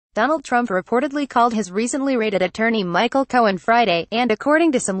Donald Trump reportedly called his recently raided attorney Michael Cohen Friday, and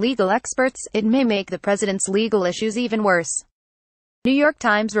according to some legal experts, it may make the president's legal issues even worse. New York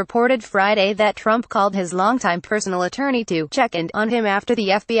Times reported Friday that Trump called his longtime personal attorney to check in on him after the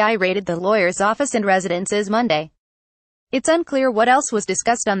FBI raided the lawyer's office and residences Monday. It's unclear what else was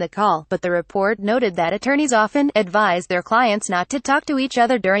discussed on the call, but the report noted that attorneys often advise their clients not to talk to each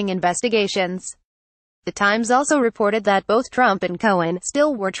other during investigations. The Times also reported that both Trump and Cohen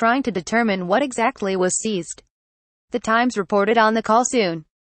still were trying to determine what exactly was seized. The Times reported on the call soon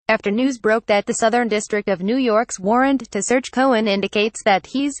after news broke that the Southern District of New York's warrant to search Cohen indicates that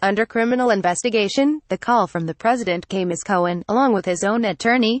he's under criminal investigation. The call from the president came as Cohen, along with his own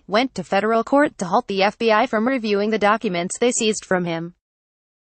attorney, went to federal court to halt the FBI from reviewing the documents they seized from him.